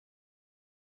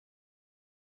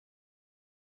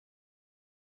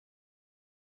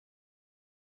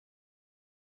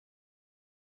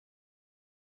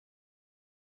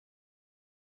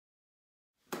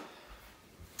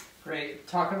Great.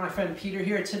 Talking to my friend Peter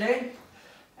here today.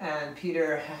 And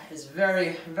Peter is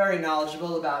very, very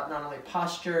knowledgeable about not only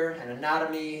posture and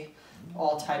anatomy,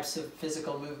 all types of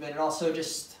physical movement, and also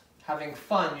just having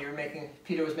fun.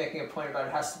 Peter was making a point about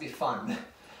it has to be fun,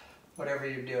 whatever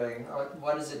you're doing.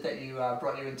 What is it that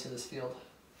brought you into this field?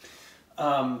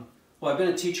 Well, I've been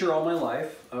a teacher all my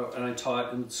life, and I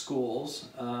taught in schools,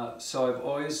 so I've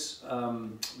always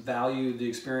valued the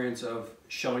experience of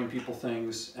showing people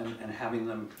things and having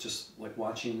them, just like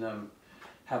watching them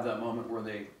have that moment where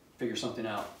they figure something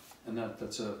out, and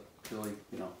that's a really,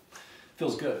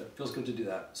 feels good. Feels good to do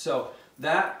that. So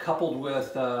that coupled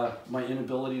with my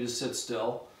inability to sit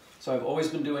still, so I've always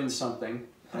been doing something,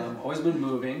 always been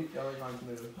moving. You always wanted to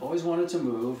move. Always wanted to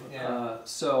move. Yeah.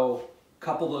 So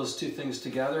couple those two things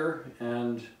together,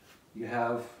 and you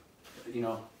have,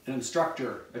 an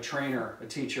instructor, a trainer, a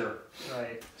teacher.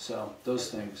 Right. So those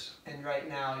things. And right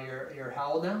now, you're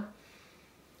how old now?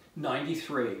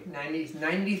 93.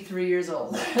 93 years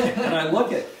old. And I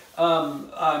look it. I'm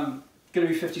going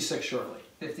to be 56 shortly.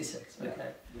 56. Okay.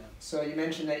 Yeah. So you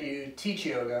mentioned that you teach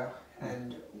yoga,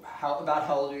 and about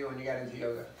how old were you when you got into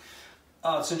yoga?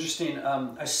 Oh, it's interesting.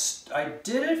 I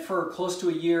did it for close to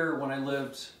a year when I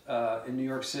lived in New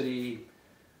York City,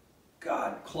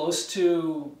 close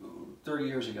to 30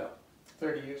 years ago.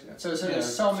 30 years ago. So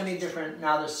there's so many different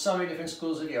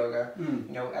schools of yoga.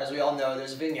 As we all know,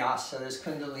 there's vinyasa, there's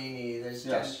kundalini, there's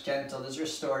gentle, there's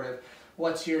restorative.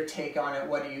 What's your take on it?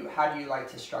 How do you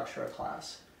like to structure a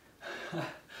class?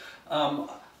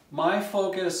 My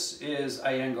focus is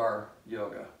Iyengar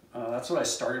yoga. That's what I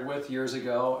started with years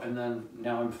ago, and then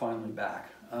now I'm finally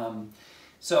back.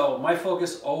 So my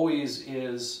focus always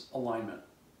is alignment.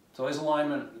 It's always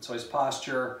alignment, it's always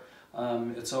posture,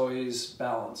 it's always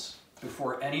balance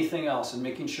before anything else, and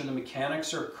making sure the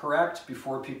mechanics are correct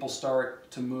before people start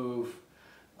to move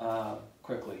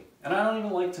quickly. And I don't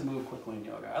even like to move quickly in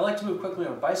yoga. I like to move quickly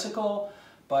on a bicycle,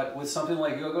 but with something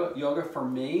like yoga for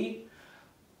me,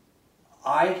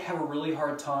 I have a really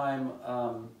hard time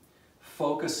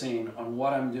focusing on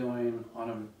what I'm doing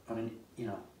on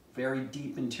a very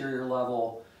deep interior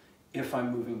level if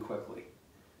I'm moving quickly.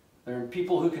 There are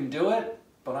people who can do it,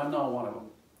 but I'm not one of them.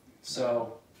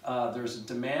 So there's a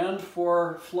demand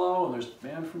for flow and there's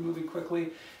demand for moving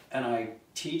quickly, and I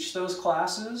teach those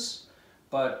classes,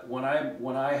 but when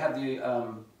I have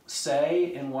the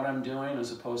say in what I'm doing,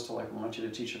 as opposed to like, I want you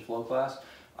to teach a flow class,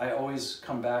 I always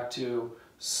come back to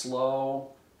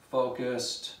slow,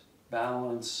 focused,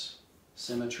 balance,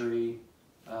 symmetry,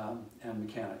 and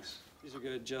mechanics. These are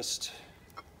good just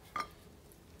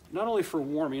not only for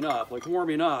warming up,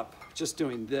 just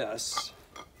doing this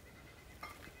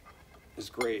is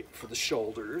great for the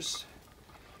shoulders,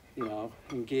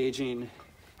 engaging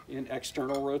in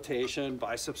external rotation,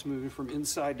 biceps moving from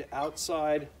inside to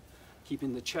outside,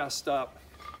 keeping the chest up,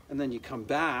 and then you come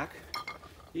back,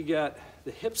 you get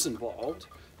the hips involved.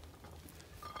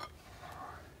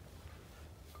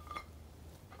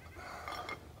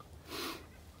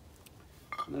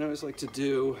 And then I always like to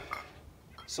do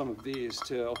some of these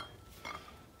too.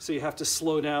 So you have to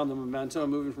slow down the momentum,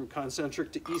 moving from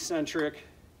concentric to eccentric.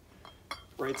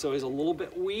 Right, so he's a little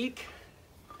bit weak.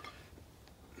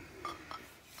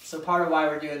 So part of why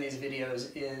we're doing these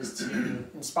videos is to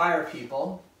inspire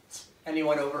people,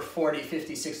 anyone over 40,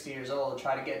 50, 60 years old,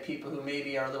 try to get people who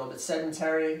maybe are a little bit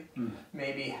sedentary,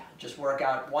 maybe just work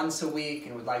out once a week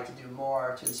and would like to do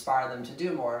more, to inspire them to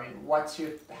do more. I mean,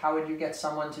 how would you get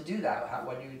someone to do that?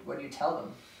 What do you tell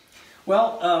them?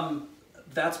 Well,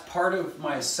 that's part of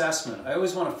my assessment. I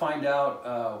always want to find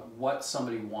out what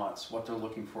somebody wants, what they're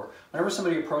looking for. Whenever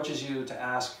somebody approaches you to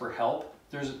ask for help,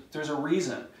 there's a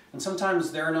reason. And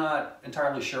sometimes they're not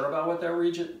entirely sure about what that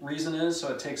reason is,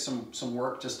 so it takes some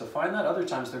work just to find that. Other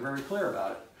times they're very clear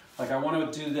about it. Like, I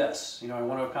want to do this, I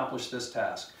want to accomplish this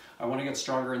task. I want to get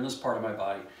stronger in this part of my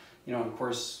body. Of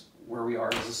course, where we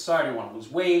are as a society, I want to lose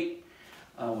weight,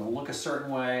 I want to look a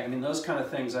certain way. I mean, those kind of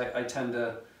things I tend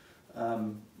to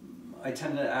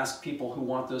ask people who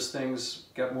want those things,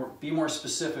 be more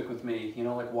specific with me,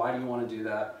 like, why do you want to do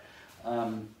that?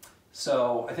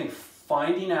 So I think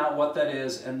finding out what that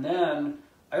is, and then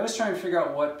I always try and figure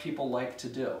out what people like to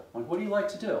do. Like, what do you like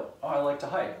to do? Oh, I like to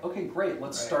hike. Okay, great,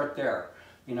 let's start there.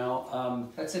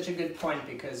 That's such a good point,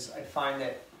 because I find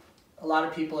that a lot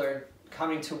of people are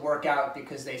coming to work out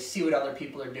because they see what other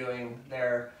people are doing.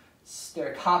 They're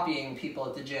copying people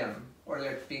at the gym, or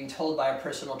they're being told by a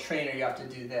personal trainer, you have to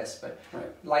do this. But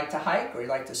you like to hike, or you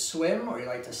like to swim, or you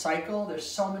like to cycle. There's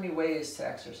so many ways to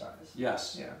exercise.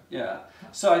 Yes. Yeah.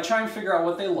 So I try and figure out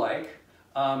what they like,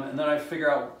 and then I figure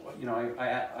out,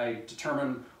 I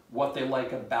determine what they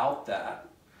like about that,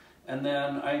 And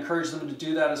then I encourage them to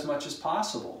do that as much as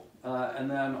possible. And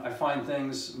then I find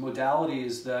things,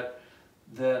 modalities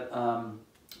that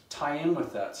tie in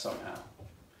with that somehow.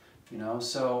 You know,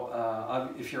 so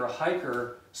if you're a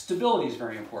hiker, stability is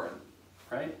very important,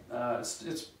 right?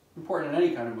 It's important in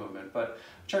any kind of movement, but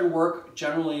I try to work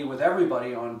generally with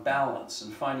everybody on balance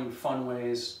and finding fun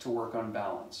ways to work on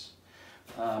balance.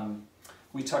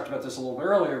 We talked about this a little bit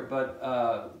earlier,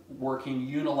 but working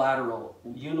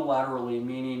unilaterally,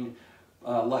 meaning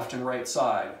left and right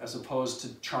side, as opposed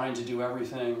to trying to do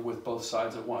everything with both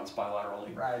sides at once,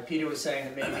 bilaterally. Right. Peter was saying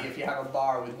that maybe if you have a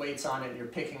bar with weights on it, and you're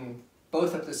picking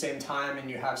both at the same time, and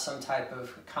you have some type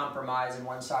of compromise in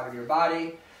one side of your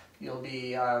body, you'll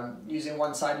be using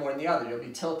one side more than the other. You'll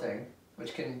be tilting,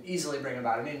 which can easily bring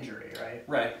about an injury, right?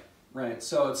 Right, right.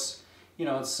 So it's, you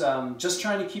know, it's just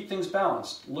trying to keep things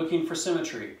balanced, looking for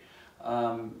symmetry.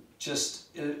 Just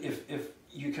if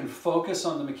you can focus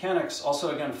on the mechanics,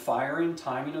 also again, firing,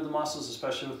 timing of the muscles,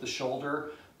 especially with the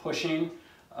shoulder, pushing,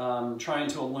 trying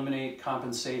to eliminate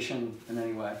compensation in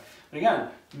any way. But again,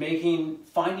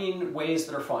 finding ways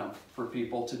that are fun for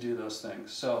people to do those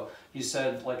things. So you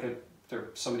said like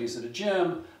somebody's at a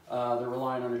gym, they're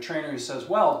relying on a trainer who says,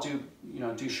 well,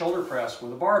 do shoulder press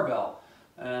with a barbell.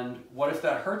 And what if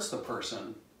that hurts the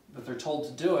person? But they're told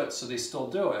to do it, so they still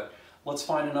do it. Let's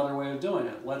find another way of doing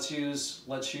it. Let's use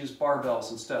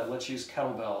barbells instead. Let's use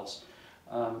kettlebells.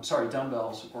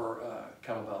 Dumbbells or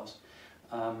kettlebells.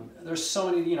 There's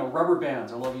so many, rubber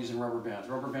bands. I love using rubber bands.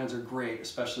 Rubber bands are great,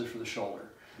 especially for the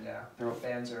shoulder. Yeah,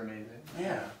 bands are amazing.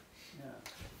 Yeah.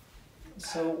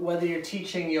 So whether you're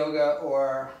teaching yoga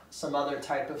or some other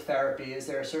type of therapy, is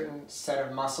there a certain set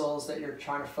of muscles that you're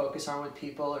trying to focus on with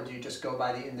people, or do you just go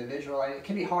by the individual? It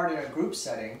can be hard in a group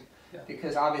setting,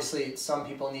 because obviously some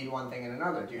people need one thing and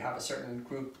another. Do you have a certain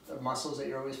group of muscles that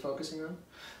you're always focusing on?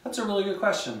 That's a really good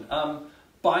question.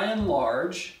 By and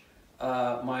large,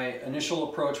 my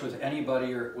initial approach with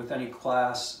anybody or with any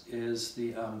class is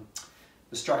the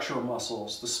structural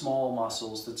muscles, the small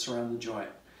muscles that surround the joint.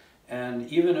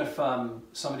 And even if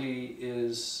somebody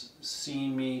is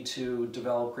seeing me to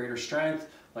develop greater strength,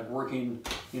 like working,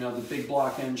 the big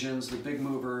block engines, the big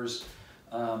movers,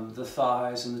 the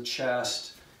thighs and the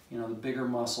chest, the bigger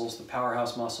muscles, the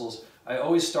powerhouse muscles, I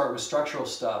always start with structural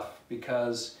stuff,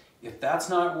 because if that's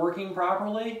not working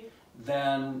properly,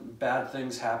 then bad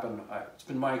things happen. It's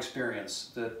been my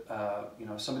experience that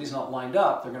if somebody's not lined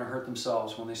up, they're going to hurt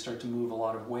themselves when they start to move a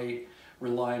lot of weight,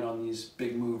 relying on these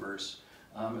big movers.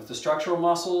 If the structural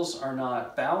muscles are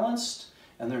not balanced,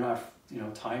 and they're not,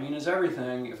 timing is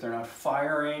everything, if they're not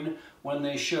firing when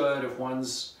they should, if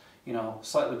one's,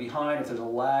 slightly behind, if there's a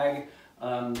lag,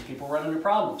 people run into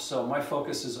problems. So my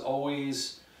focus is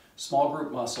always small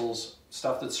group muscles,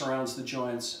 stuff that surrounds the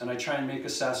joints, and I try and make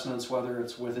assessments, whether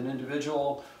it's with an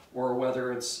individual or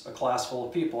whether it's a class full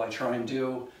of people. I try and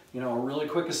do, a really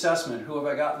quick assessment. Who have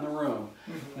I got in the room?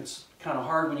 Mm-hmm. It's kind of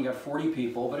hard when you got 40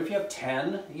 people, but if you have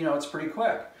 10, it's pretty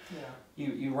quick. Yeah.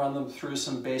 You run them through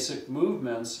some basic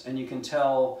movements, and you can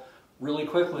tell really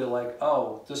quickly, like,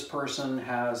 oh, this person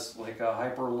has like a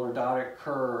hyperlordotic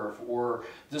curve, or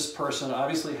this person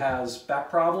obviously has back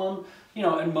problem,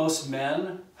 and most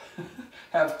men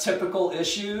have typical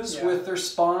issues with their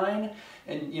spine,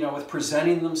 and with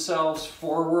presenting themselves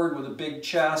forward with a big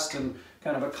chest and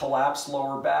kind of a collapsed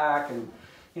lower back, and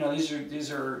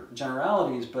these are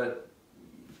generalities, but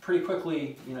pretty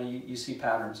quickly you see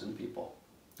patterns in people.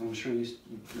 I'm sure you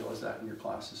realize that in your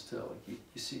classes too. Like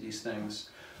you see these things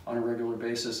on a regular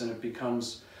basis, and it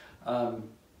becomes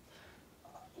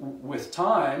with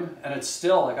time, and it's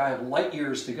still like I have light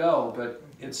years to go, but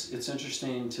it's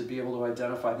interesting to be able to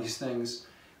identify these things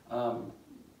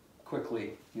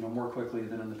quickly, more quickly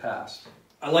than in the past.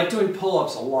 I like doing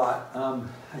pull-ups a lot.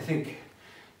 I think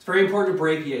it's very important to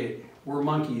brachiate. We're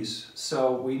monkeys,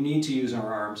 so we need to use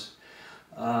our arms.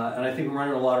 And I think we run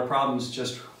into a lot of problems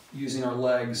just using our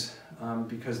legs,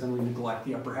 because then we neglect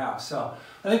the upper half. So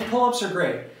I think pull-ups are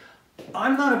great.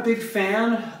 I'm not a big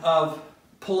fan of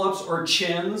pull-ups or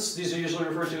chins. These are usually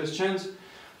referred to as chins.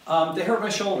 They hurt my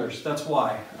shoulders, that's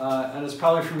why. And it's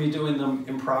probably for me doing them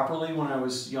improperly when I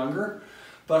was younger.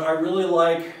 But I really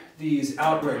like these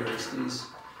outriggers, these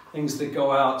things that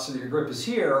go out so that your grip is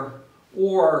here,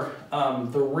 or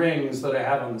the rings that I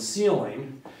have on the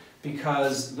ceiling,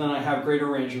 because then I have greater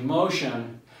range of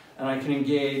motion, and I can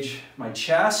engage my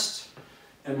chest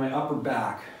and my upper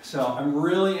back. So I'm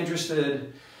really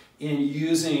interested in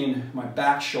using my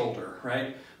back shoulder,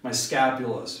 right? My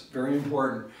scapulas, very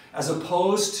important. As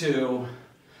opposed to,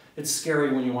 it's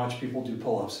scary when you watch people do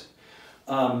pull-ups.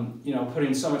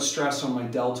 Putting so much stress on my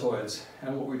deltoids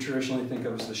and what we traditionally think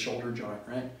of as the shoulder joint,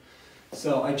 right?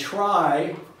 So I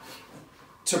try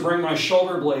to bring my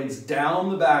shoulder blades down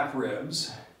the back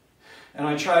ribs, and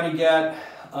I try to get,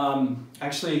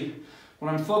 actually,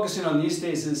 what I'm focusing on these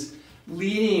days is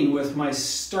leading with my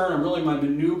sternum, really my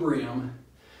manubrium,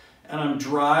 and I'm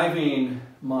driving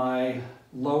my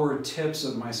lower tips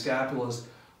of my scapulas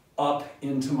up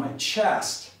into my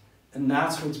chest, and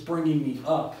that's what's bringing me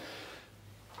up.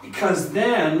 Because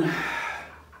then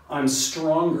I'm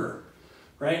stronger,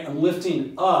 right? I'm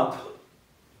lifting up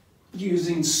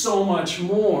using so much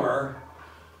more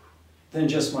than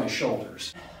just my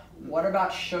shoulders. What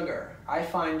about sugar? I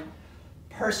find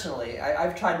personally,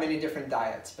 I've tried many different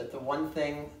diets, but the one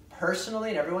thing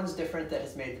personally, and everyone's different, that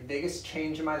has made the biggest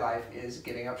change in my life is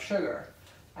giving up sugar.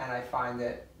 And I find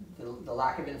that the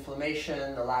lack of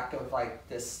inflammation, the lack of like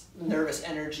this nervous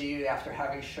energy after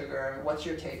having sugar. What's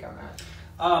your take on that?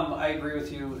 I agree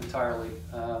with you entirely.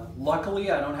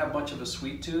 Luckily, I don't have much of a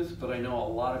sweet tooth, but I know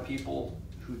a lot of people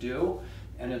who do,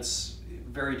 and it's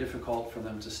very difficult for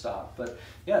them to stop. But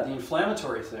yeah, the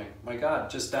inflammatory thing, my God,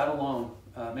 just that alone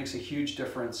makes a huge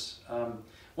difference.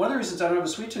 One of the reasons I don't have a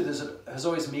sweet tooth is it has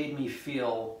always made me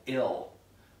feel ill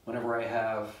whenever I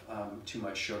have too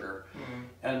much sugar. Mm-hmm.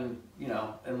 And you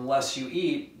know, unless you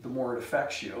eat, the more it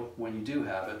affects you when you do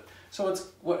have it. So it's,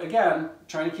 again,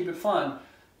 trying to keep it fun.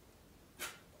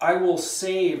 I will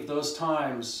save those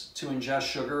times to ingest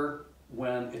sugar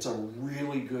when it's a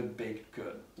really good baked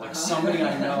good. Like somebody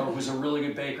I know who's a really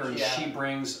good baker, and she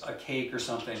brings a cake or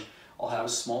something, I'll have a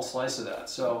small slice of that.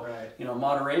 So, you know,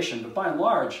 moderation. But by and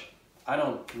large, I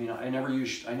don't, you know, I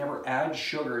never add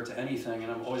sugar to anything,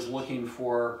 and I'm always looking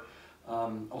for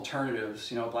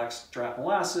alternatives. You know, blackstrap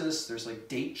molasses. There's like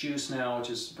date juice now, which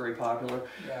is very popular.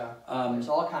 Yeah. There's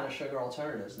all kind of sugar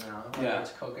alternatives now. Whether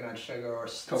it's coconut sugar or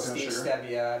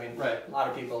stevia. I mean, a lot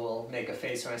of people will make a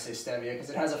face when I say stevia because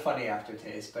it has a funny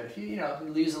aftertaste. But if you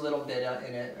lose a little bit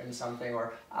in it in something,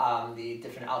 or the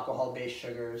different alcohol-based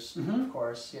sugars, of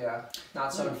course,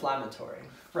 not so inflammatory.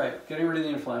 Right. Getting rid of the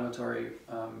inflammatory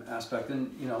aspect,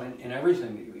 and you know, in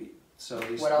everything that you eat. So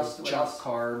these junk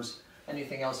carbs.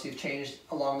 Anything else you've changed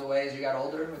along the way as you got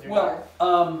older with your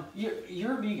diet?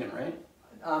 You're a vegan,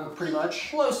 right? Pretty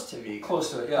much. Close to vegan.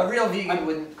 Close to it, yeah. A real vegan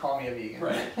wouldn't call me a vegan.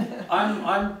 Right.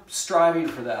 I'm striving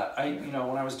for that. When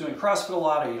I was doing CrossFit a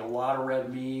lot, I eat a lot of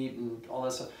red meat and all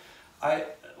that stuff.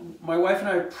 My wife and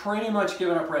I have pretty much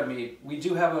given up red meat. We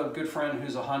do have a good friend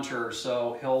who's a hunter,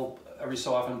 so he'll every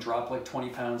so often drop like 20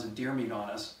 pounds of deer meat on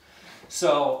us.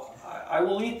 So I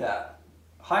will eat that.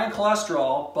 High in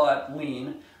cholesterol, but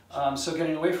lean. So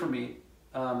getting away from meat.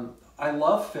 I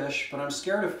love fish, but I'm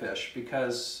scared of fish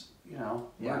because, you know,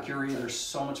 mercury, there's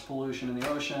so much pollution in the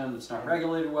ocean, it's not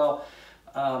regulated well.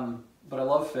 But I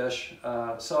love fish.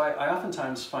 So I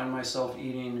oftentimes find myself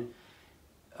eating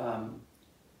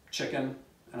chicken,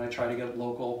 and I try to get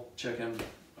local chicken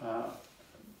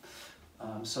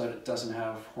so it doesn't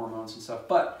have hormones and stuff.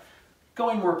 But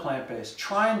going more plant-based,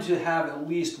 trying to have at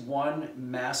least one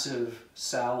massive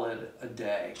salad a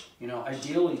day, you know,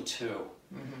 ideally two,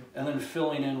 and then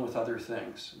filling in with other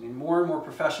things. I mean, more and more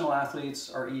professional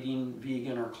athletes are eating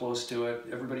vegan or close to it.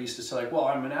 Everybody used to say, like, well,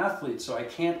 I'm an athlete, so I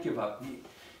can't give up meat.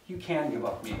 You can give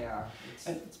up meat. Yeah,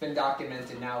 it's been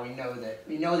documented now. We know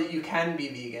that you can be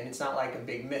vegan. It's not like a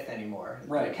big myth anymore.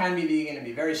 Right. You can be vegan and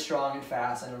be very strong and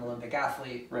fast and an Olympic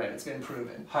athlete. Right. It's been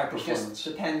proven. High performance. It just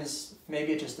depends.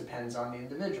 Maybe it just depends on the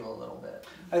individual a little bit.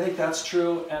 I think that's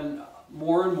true, and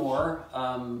more,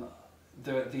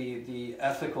 the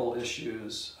ethical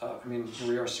issues. I mean, here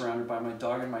we are surrounded by my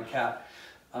dog and my cat.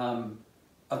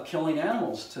 Of killing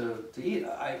animals to eat.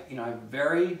 I have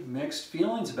very mixed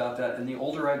feelings about that, and the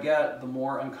older I get, the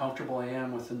more uncomfortable I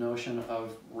am with the notion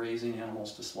of raising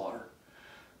animals to slaughter.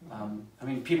 I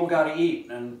mean, people got to eat,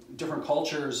 and different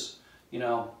cultures, you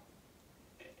know,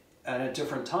 and at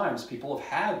different times, people have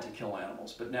had to kill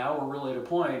animals, but now we're really at a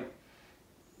point,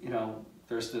 you know,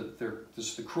 there's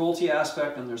the cruelty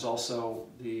aspect, and there's also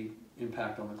the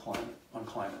impact on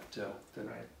climate too, that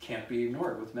can't be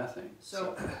ignored with methane.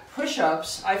 So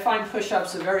push-ups, I find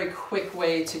push-ups a very quick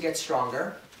way to get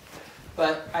stronger,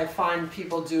 but I find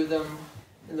people do them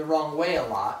in the wrong way a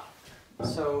lot.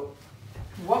 So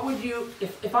what would you,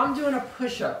 if I'm doing a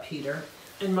push-up, Peter,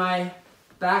 and my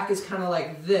back is kind of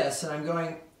like this, and I'm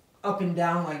going up and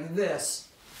down like this.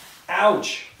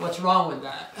 Ouch! What's wrong with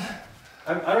that?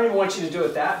 I don't even want you to do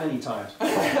it that many times.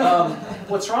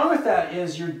 What's wrong with that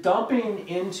is you're dumping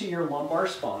into your lumbar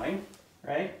spine,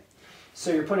 right?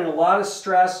 So you're putting a lot of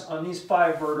stress on these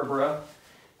 5 vertebrae,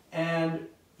 and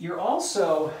you're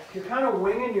kind of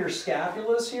winging your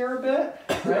scapulas here a bit.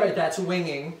 Right, that's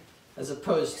winging as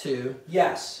opposed to...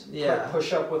 Yes,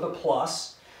 push up with a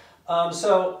plus.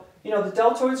 So you know, the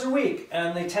deltoids are weak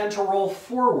and they tend to roll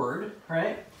forward,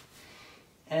 right?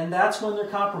 And that's when they're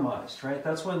compromised, right?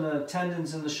 That's when the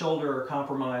tendons in the shoulder are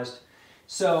compromised.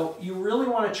 So you really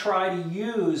want to try to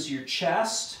use your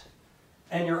chest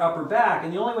and your upper back.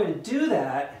 And the only way to do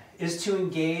that is to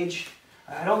engage,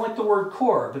 I don't like the word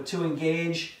core, but to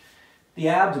engage the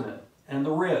abdomen and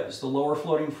the ribs, the lower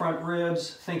floating front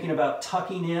ribs, thinking about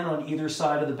tucking in on either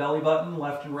side of the belly button,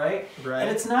 left and right. And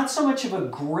it's not so much of a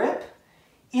grip,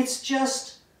 it's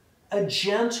just a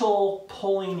gentle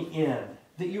pulling in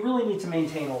that you really need to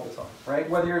maintain all the time, right?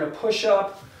 Whether you're in a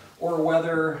push-up or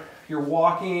whether you're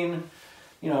walking,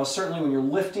 you know, certainly when you're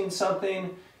lifting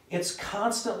something, it's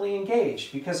constantly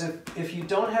engaged, because if you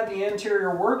don't have the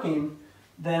anterior working,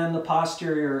 then the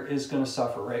posterior is going to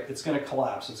suffer, right? It's going to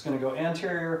collapse. It's going to go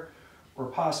anterior or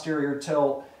posterior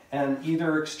tilt, and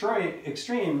either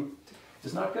extreme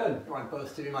is not good. You want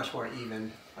both to be much more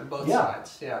even on both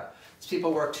sides. Yeah.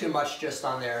 People work too much just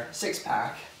on their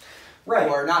six-pack. Right.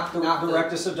 Or not the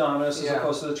rectus abdominis as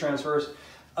opposed to the transverse.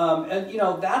 And you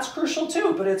know, that's crucial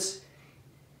too, but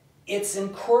it's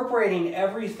incorporating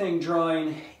everything,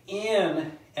 drawing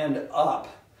in and up.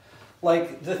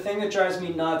 Like, the thing that drives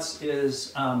me nuts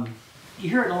is, you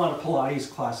hear it in a lot of Pilates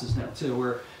classes now too,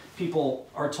 where people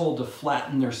are told to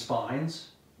flatten their spines,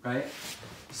 right?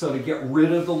 So to get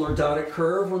rid of the lordotic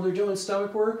curve when they're doing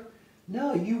stomach work.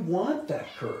 No, you want that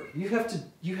curve. You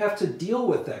have to deal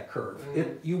with that curve.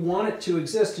 You want it to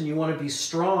exist, and you want to be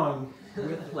strong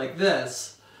like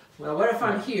this. Well, what if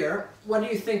I'm here? What do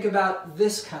you think about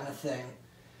this kind of thing?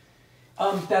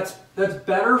 That's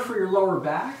better for your lower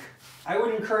back. I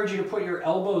would encourage you to put your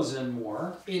elbows in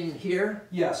more. In here?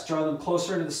 Yes, draw them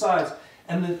closer into the sides.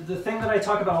 And the thing that I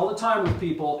talk about all the time with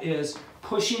people is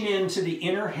pushing into the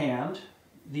inner hand,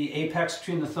 the apex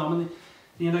between the thumb and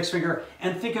the index finger,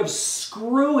 and think of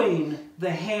screwing the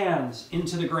hands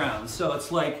into the ground. So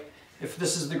it's like, if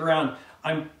this is the ground,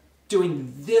 I'm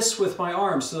doing this with my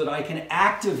arms so that I can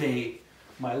activate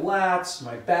my lats,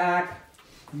 my back,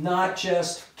 not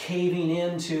just caving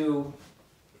into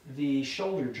the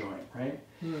shoulder joint, right?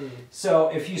 So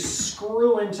if you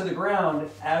screw into the ground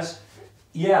as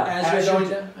you're going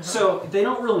to, so they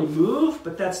don't really move,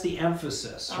 but that's the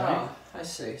emphasis, right? Oh, I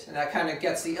see. And that kind of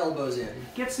gets the elbows in.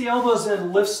 Gets the elbows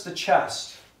in, lifts the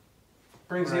chest,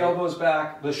 brings the elbows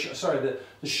back, the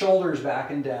shoulders back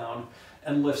and down,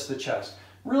 and lifts the chest.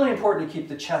 Really important to keep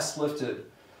the chest lifted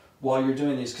while you're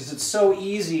doing these, because it's so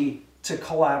easy to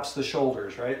collapse the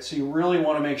shoulders, right? So you really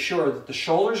want to make sure that the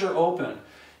shoulders are open.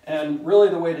 And really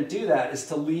the way to do that is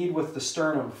to lead with the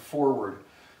sternum forward.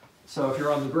 So if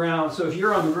you're on the ground,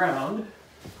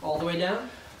 all the way down?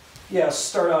 Yeah,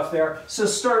 start off there. So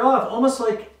start off almost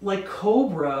like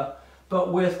cobra,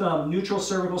 but with neutral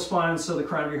cervical spine, so the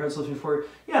crown of your head's lifting forward.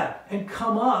 Yeah, and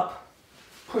come up,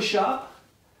 push up.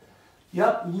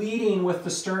 Yep, leading with the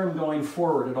sternum going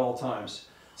forward at all times.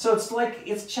 So it's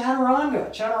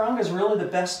chaturanga. Chaturanga is really the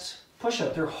best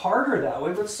push-up. They're harder that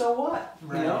way, but so what?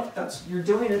 Right. You know, you're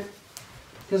doing it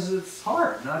because it's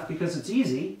hard, not because it's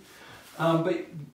easy. But